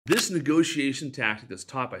This negotiation tactic that's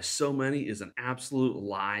taught by so many is an absolute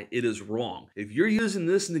lie. It is wrong. If you're using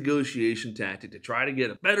this negotiation tactic to try to get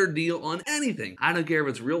a better deal on anything, I don't care if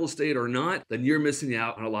it's real estate or not, then you're missing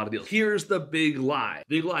out on a lot of deals. Here's the big lie.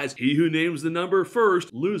 Big lie is he who names the number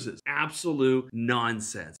first loses. Absolute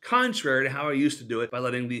nonsense. Contrary to how I used to do it by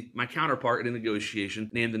letting my counterpart in a negotiation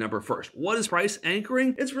name the number first. What is price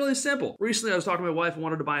anchoring? It's really simple. Recently, I was talking to my wife and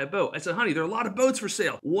wanted to buy a boat. I said, honey, there are a lot of boats for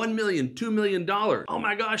sale. $1 million, $2 million. Oh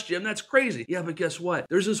my gosh, Jim, that's crazy. Yeah, but guess what?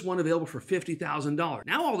 There's this one available for $50,000.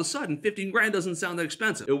 Now all of a sudden, 15 grand doesn't sound that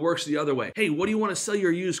expensive. It works the other way. Hey, what do you want to sell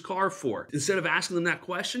your used car for? Instead of asking them that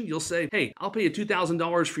question, you'll say, hey, I'll pay you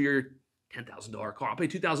 $2,000 for your $10,000 car. I'll pay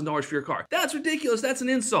 $2,000 for your car. That's ridiculous. That's an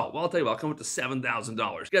insult. Well, I'll tell you what, I'll come up to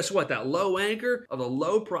 $7,000. Guess what? That low anchor of the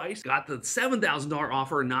low price got the $7,000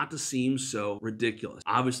 offer not to seem so ridiculous.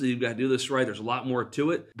 Obviously, you've got to do this right. There's a lot more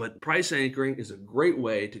to it, but price anchoring is a great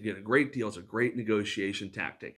way to get a great deal. It's a great negotiation tactic.